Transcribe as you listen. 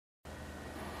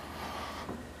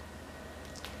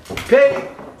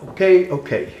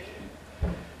Okay.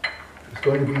 It's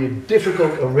going to be a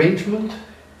difficult arrangement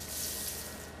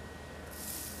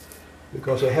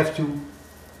because I have to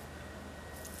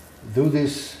do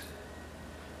this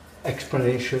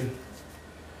explanation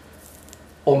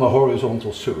on a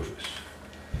horizontal surface.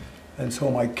 And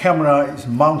so my camera is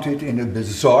mounted in a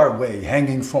bizarre way,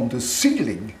 hanging from the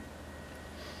ceiling.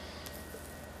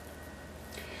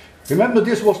 Remember,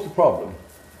 this was the problem.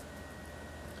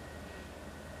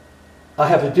 I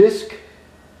have a disk,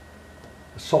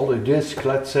 a solid disk,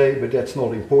 let's say, but that's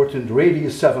not important,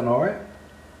 radius 7r.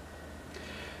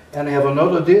 And I have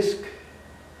another disk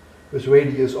with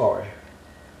radius r.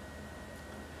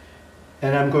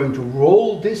 And I'm going to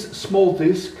roll this small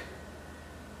disk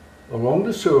along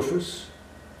the surface,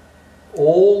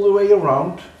 all the way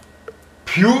around,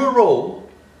 pure roll.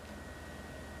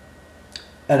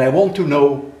 And I want to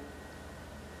know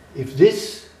if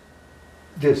this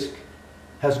disk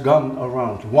has gone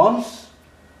around once,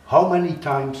 how many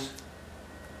times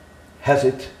has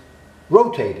it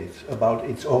rotated about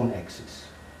its own axis?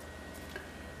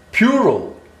 Pure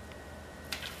roll.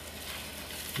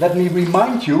 Let me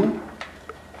remind you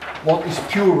what is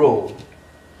pure roll.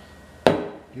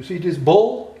 You see this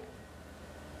ball?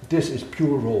 This is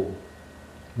pure roll.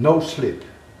 No slip.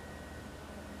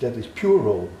 That is pure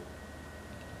roll.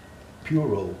 Pure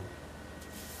roll.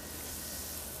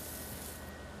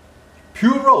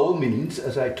 Pure roll means,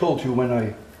 as I told you when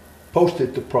I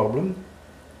posted the problem,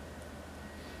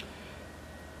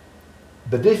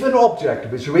 that if an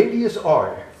object with radius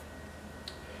r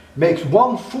makes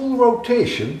one full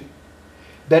rotation,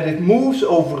 that it moves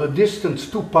over a distance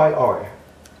 2 pi r.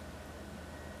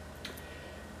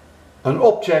 An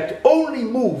object only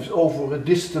moves over a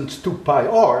distance 2 pi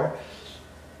r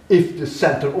if the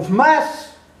center of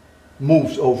mass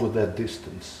moves over that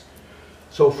distance.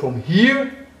 So from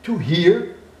here to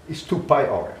here is 2 pi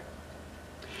r,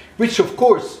 which of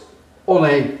course on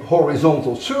a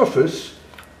horizontal surface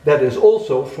that is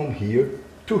also from here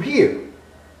to here.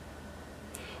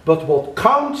 But what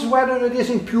counts whether it is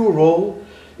in pure roll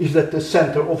is that the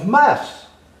center of mass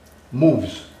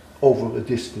moves over a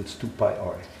distance 2 pi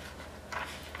r.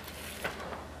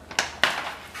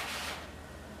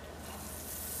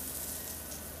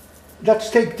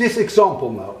 Let's take this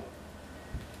example now,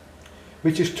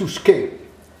 which is to scale.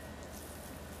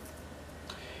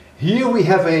 Here we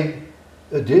have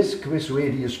a disk with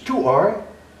radius 2r,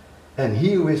 and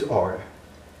here is r.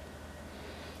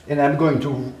 And I'm going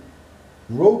to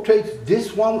rotate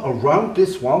this one around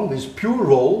this one with pure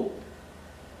roll,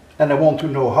 and I want to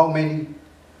know how many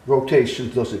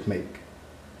rotations does it make.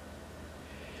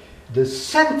 The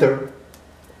center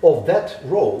of that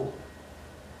roll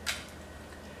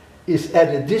is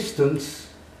at a distance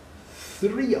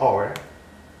 3r.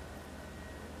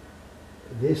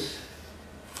 This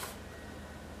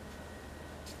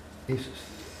is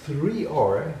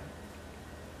 3r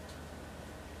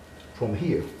from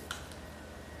here.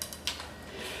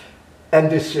 And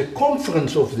the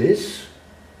circumference of this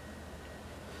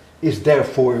is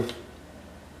therefore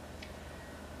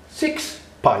 6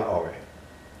 pi r.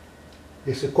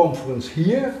 The circumference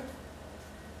here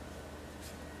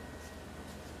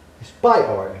is pi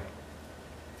r.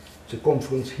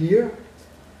 Circumference here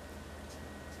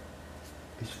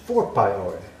is 4 pi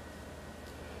r.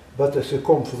 But the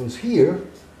circumference here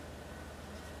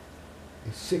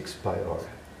is 6 pi r.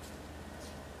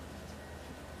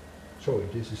 Sorry,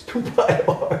 this is 2 pi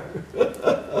r.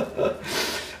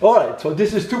 Alright, so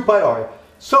this is 2 pi r.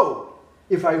 So,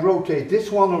 if I rotate this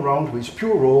one around with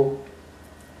pure roll,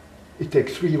 it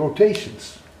takes 3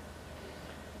 rotations.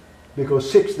 Because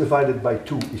 6 divided by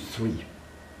 2 is 3.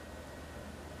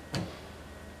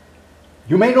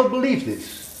 You may not believe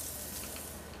this.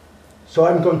 So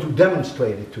I'm going to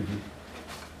demonstrate it to you.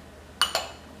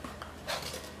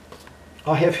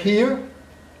 I have here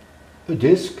a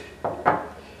disk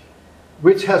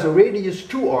which has a radius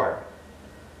 2r.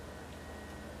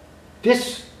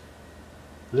 This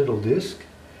little disk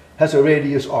has a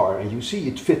radius r, and you see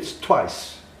it fits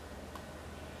twice.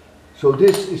 So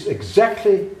this is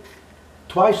exactly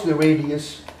twice the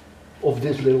radius of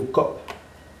this little cup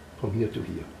from here to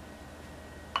here.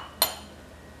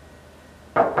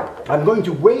 I'm going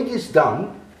to weigh this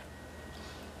down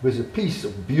with a piece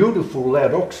of beautiful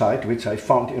lead oxide which I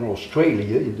found in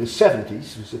Australia in the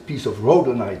 70s, with a piece of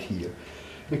rhodonite here,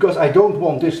 because I don't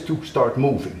want this to start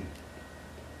moving.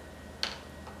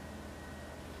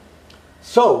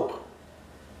 So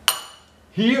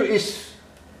here is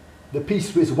the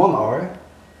piece with 1r,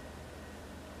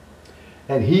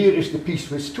 and here is the piece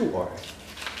with 2r.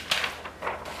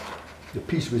 The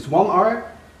piece with 1r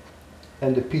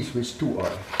and the piece with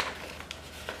 2R.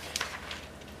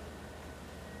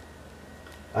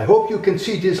 I hope you can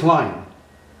see this line,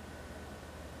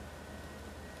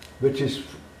 which is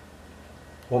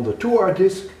on the 2R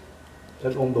disc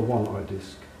and on the 1R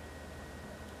disc.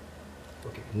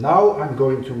 Okay, now I'm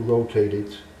going to rotate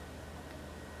it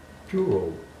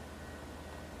Q-roll.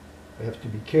 I have to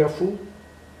be careful,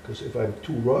 because if I'm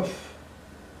too rough,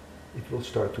 it will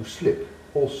start to slip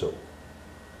also.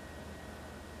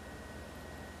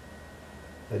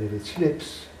 And if it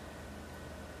slips,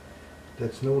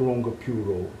 that's no longer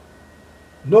Q-roll.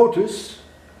 Notice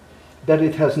that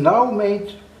it has now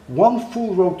made one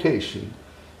full rotation.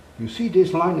 You see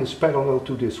this line is parallel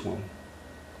to this one.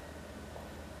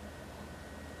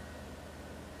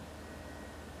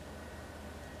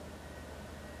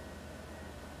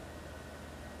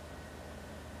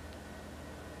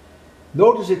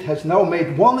 Notice it has now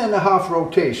made 1.5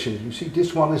 rotation. You see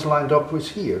this one is lined up with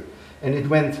here, and it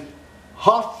went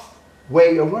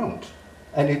halfway around,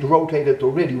 and it rotated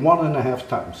already 1.5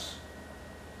 times.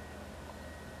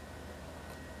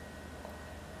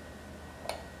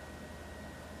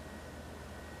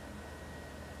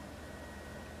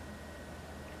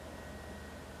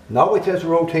 Now it has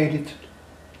rotated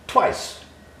twice.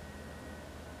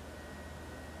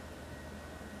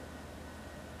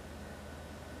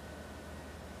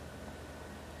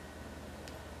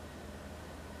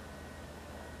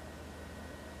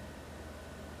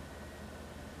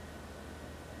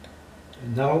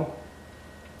 And now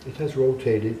it has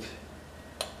rotated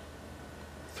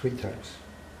 3 times.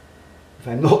 If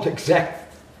I'm not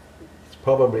exact, it's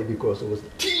probably because there was a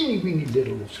teeny weeny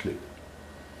little slip.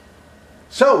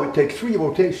 So it takes 3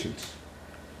 rotations.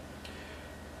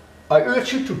 I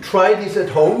urge you to try this at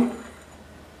home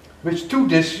with 2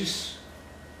 dishes,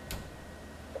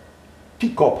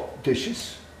 teacup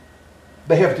dishes.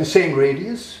 They have the same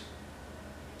radius.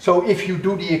 So if you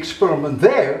do the experiment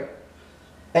there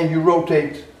and you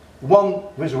rotate one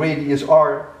with radius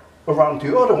r around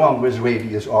the other one with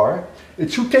radius r,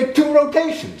 it should take 2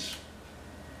 rotations.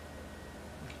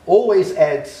 Always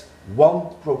adds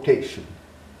 1 rotation.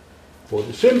 For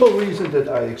the simple reason that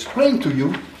I explained to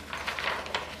you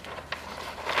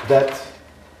that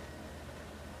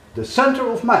the center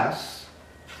of mass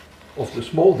of the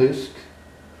small disk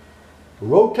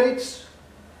rotates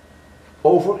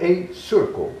over a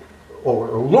circle, or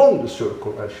along the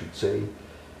circle I should say,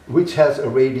 which has a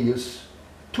radius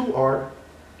 2r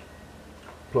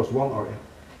plus 1r.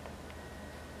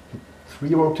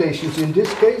 3 rotations in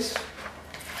this case,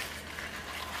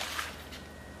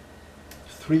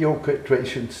 3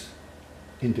 rotations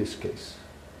in this case.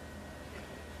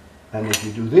 And if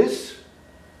you do this,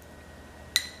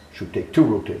 it should take 2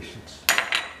 rotations.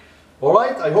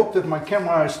 Alright, I hope that my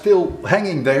camera is still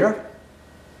hanging there.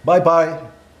 Bye bye,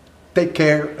 take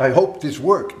care. I hope this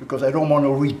worked, because I don't want to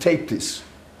retape this.